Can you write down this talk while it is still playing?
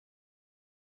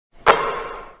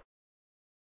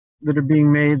that are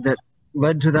being made that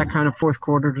led to that kind of fourth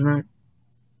quarter tonight?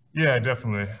 Yeah,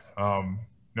 definitely.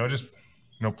 Just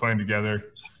playing together,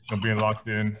 being locked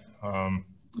in.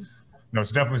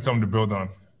 It's definitely something to build on.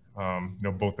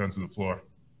 Both ends of the floor.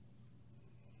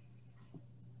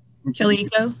 Kelly,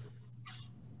 go.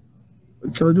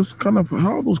 Kelly, just kind of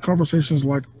how are those conversations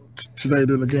like today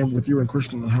during the game with you and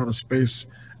Christian, and how to space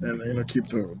and keep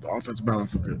the offense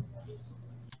balanced a bit?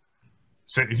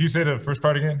 Can you say the first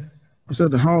part again? I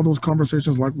said, how are those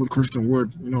conversations like with Christian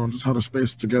Wood, and just how to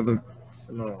space together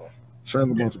and sharing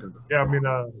the ball together? Yeah, I mean,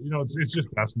 it's just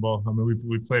basketball. I mean,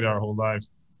 we played our whole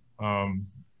lives.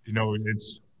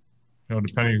 It's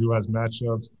depending who has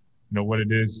matchups, what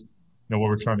it is, what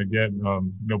we're trying to get.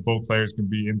 Both players can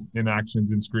be in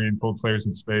actions, in screen, both players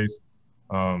in space.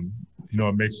 It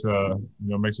makes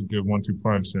a good 1-2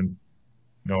 punch, and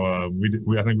I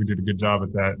think we did a good job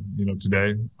at that.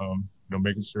 Today,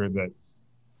 making sure that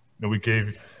we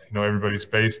gave everybody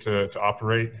space to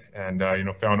operate, and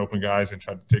found open guys and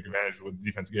tried to take advantage of what the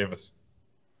defense gave us.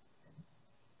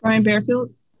 Brian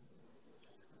Bearfield.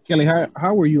 Kelly,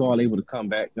 how were you all able to come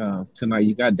back tonight?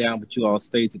 You got down, but you all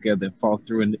stayed together and fought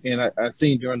through. And I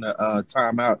seen during the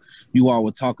timeout, you all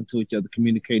were talking to each other,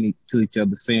 communicating to each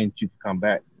other, saying you could come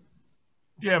back.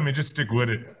 Yeah, I mean, just stick with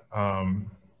it.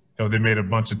 They made a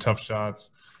bunch of tough shots.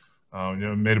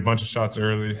 Made a bunch of shots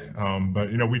early,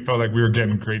 but we felt like we were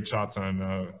getting great shots on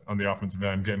the offensive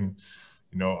end, getting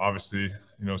obviously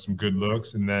some good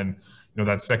looks, and then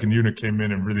that second unit came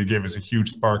in and really gave us a huge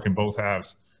spark in both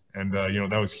halves. And,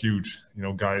 that was huge.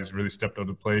 Guys really stepped up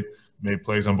to the plate, made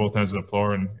plays on both ends of the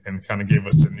floor, and kind of gave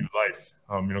us a new life,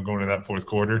 going into that fourth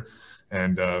quarter.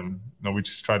 And, we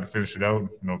just tried to finish it out.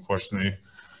 Unfortunately,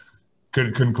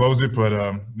 couldn't close it, but,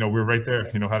 we were right there,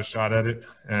 had a shot at it.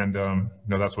 And,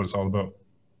 that's what it's all about.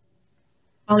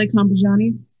 Olynyk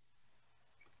Postgame.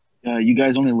 You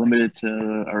guys only limited to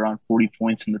around 40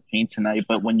 points in the paint tonight,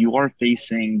 but when you are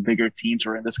facing bigger teams,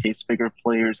 or in this case, bigger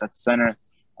players at center,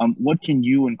 what can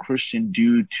you and Christian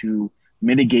do to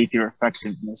mitigate their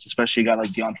effectiveness, especially a guy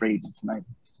like DeAndre Ayton tonight?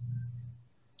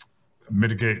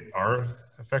 Mitigate our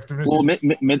effectiveness? Well,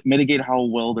 mitigate how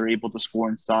well they're able to score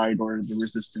inside, or the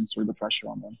resistance or the pressure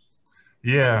on them.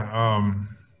 Yeah.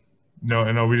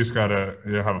 No, we just got to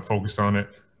have a focus on it,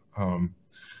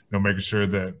 making sure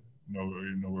that,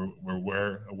 we're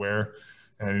aware.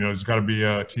 And, it's got to be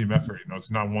a team effort. It's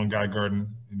not one guy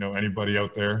guarding, anybody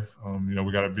out there.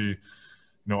 We got to be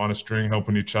on a string,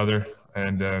 helping each other.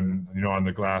 And then, on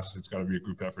the glass, it's got to be a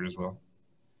group effort as well.